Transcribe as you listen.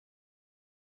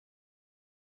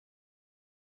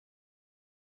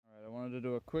wanted to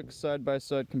do a quick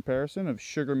side-by-side comparison of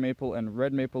sugar maple and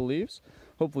red maple leaves.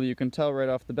 Hopefully you can tell right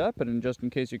off the bat, but just in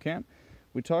case you can't,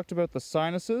 we talked about the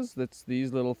sinuses, that's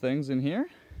these little things in here,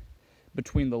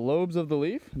 between the lobes of the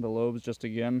leaf. The lobes, just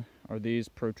again, are these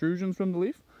protrusions from the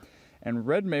leaf. And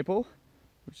red maple,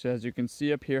 which as you can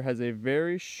see up here, has a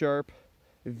very sharp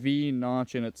V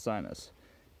notch in its sinus.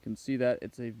 You can see that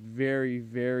it's a very,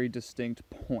 very distinct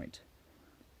point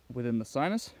within the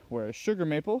sinus, whereas sugar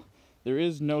maple, there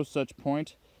is no such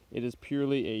point. It is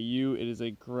purely a U. It is a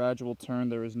gradual turn.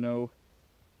 There is no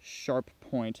sharp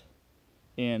point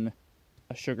in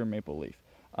a sugar maple leaf.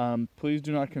 Please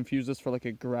do not confuse this for like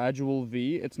a gradual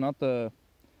V. It's not the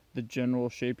general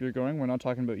shape you're going. We're not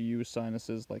talking about U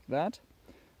sinuses like that.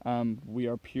 We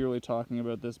are purely talking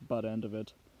about this butt end of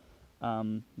it,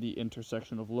 the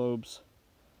intersection of lobes,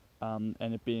 and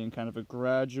it being kind of a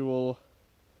gradual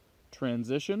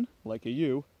transition like a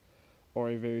U, or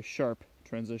a very sharp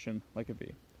transition like a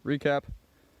V. Recap: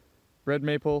 red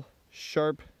maple,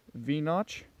 sharp V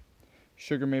notch;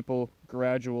 sugar maple,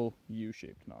 gradual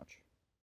U-shaped notch.